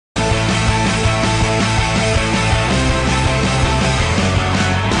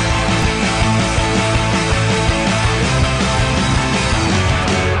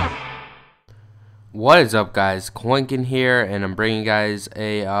What is up, guys? Quinkun here, and I'm bringing you guys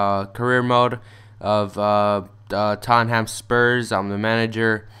a career mode of Tottenham Spurs. I'm the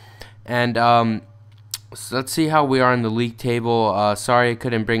manager, and so let's see how we are in the league table. Sorry I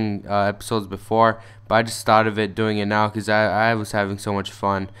couldn't bring episodes before, but I just thought of it doing it now because I was having so much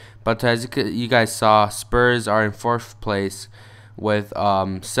fun. But as you guys saw, Spurs are in 4th place with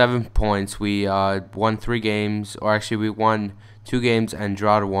 7 points. We won 3 games, or actually we won 2 games and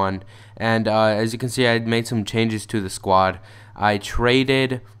drawed 1. And as you can see, I made some changes to the squad. I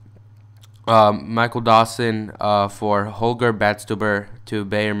traded Michael Dawson for Holger Badstuber to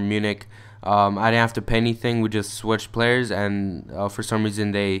Bayern Munich. I didn't have to pay anything. We just switched players, and for some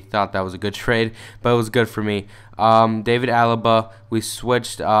reason they thought that was a good trade, but it was good for me. David Alaba, we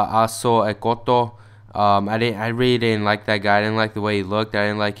switched Aso Ekoto. I really didn't like that guy. I didn't like the way he looked. I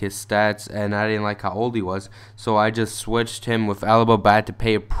didn't like his stats, and I didn't like how old he was. So I just switched him with Alaba, but I had to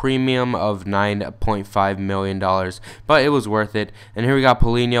pay a premium of $9.5 million. But it was worth it. And here we got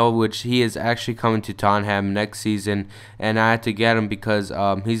Paulinho, which he is actually coming to Tottenham next season, and I had to get him because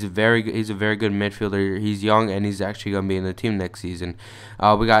he's a very good midfielder. He's young, and he's actually going to be in the team next season.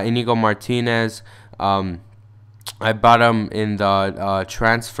 We got Inigo Martinez. I bought him in the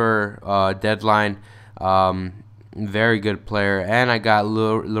transfer deadline. Very good player. And I got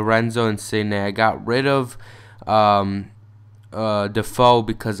Lorenzo Insigne. I got rid of Defoe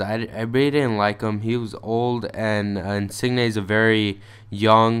because I really didn't like him. He was old, and Insigne is a very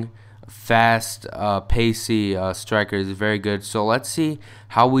young, fast, pacey striker. He's very good. So let's see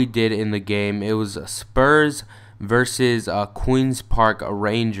how we did in the game. It was Spurs versus Queen's Park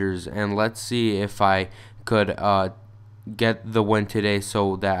Rangers, and let's see if I could get the win today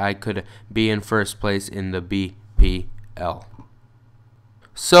so that I could be in 1st place in the BPL.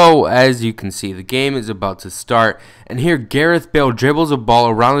 So as you can see, the game is about to start, and here Gareth Bale dribbles a ball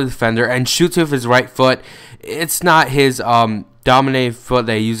around the defender and shoots with his right foot. It's not his dominant foot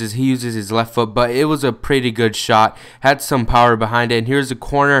that he uses his left foot, but it was a pretty good shot, had some power behind it. And here's a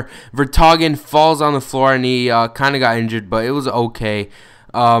corner. Vertonghen falls on the floor, and he kind of got injured, but it was okay.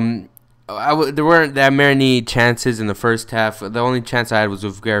 There weren't that many chances in the first half. The only chance I had was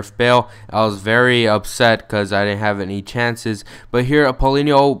with Gareth Bale. I was very upset because I didn't have any chances. But here,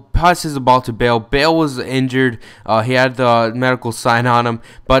 Paulinho passes the ball to Bale. Bale was injured. He had the medical sign on him,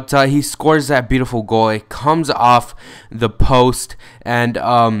 but he scores that beautiful goal. It comes off the post, and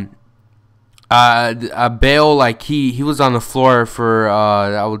Bale, like he was on the floor for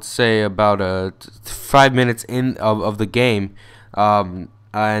I would say about 5 minutes of the game.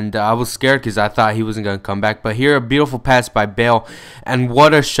 And I was scared because I thought he wasn't going to come back. But here, a beautiful pass by Bale. And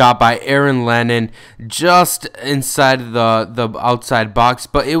what a shot by Aaron Lennon, just inside the outside box.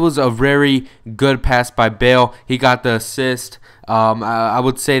 But it was a very good pass by Bale. He got the assist. I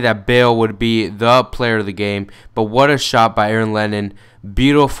would say that Bale would be the player of the game. But what a shot by Aaron Lennon.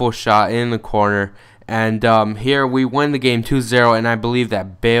 Beautiful shot in the corner. And here we win the game 2-0. And I believe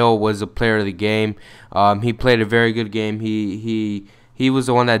that Bale was the player of the game. He played a very good game. He was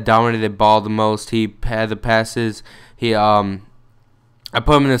the one that dominated the ball the most. He had the passes. I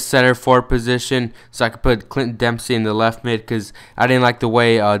put him in the center forward position so I could put Clinton Dempsey in the left mid because I didn't like the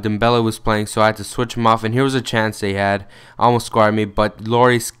way Dembele was playing, so I had to switch him off. And here was a chance they had. Almost scored me, but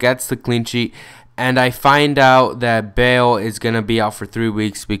Lloris gets the clean sheet. And I find out that Bale is going to be out for 3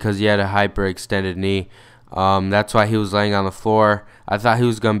 weeks because he had a hyperextended knee. That's why he was laying on the floor. I thought he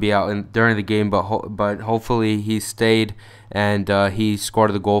was going to be out during the game, but hopefully he stayed, and he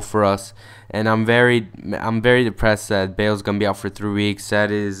scored the goal for us. And I'm very depressed that Bale's going to be out for 3 weeks.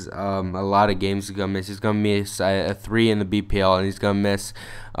 That is a lot of games he's going to miss. He's going to miss a 3 in the BPL, and he's going to miss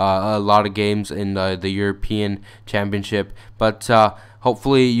a lot of games in the European Championship. But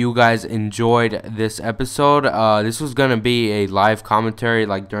hopefully you guys enjoyed this episode. This was going to be a live commentary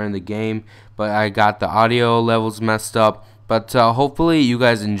like during the game, but I got the audio levels messed up. But hopefully you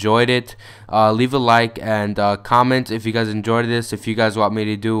guys enjoyed it. Leave a like and comment if you guys enjoyed this. If you guys want me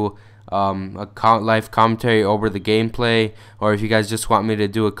to do a live commentary over the gameplay, or if you guys just want me to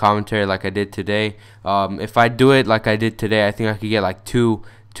do a commentary like I did today. If I do it like I did today, I think I could get like two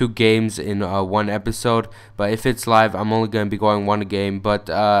games in one episode. But if it's live, I'm only going to be going 1 a game. But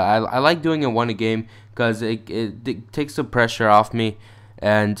I like doing it 1 a game because it takes the pressure off me,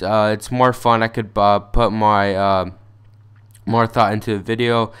 and it's more fun. I could put my more thought into the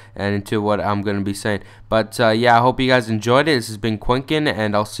video and into what I'm going to be saying. But yeah, I hope you guys enjoyed it. This has been Quinkun,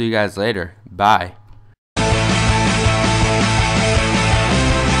 and I'll see you guys later. Bye.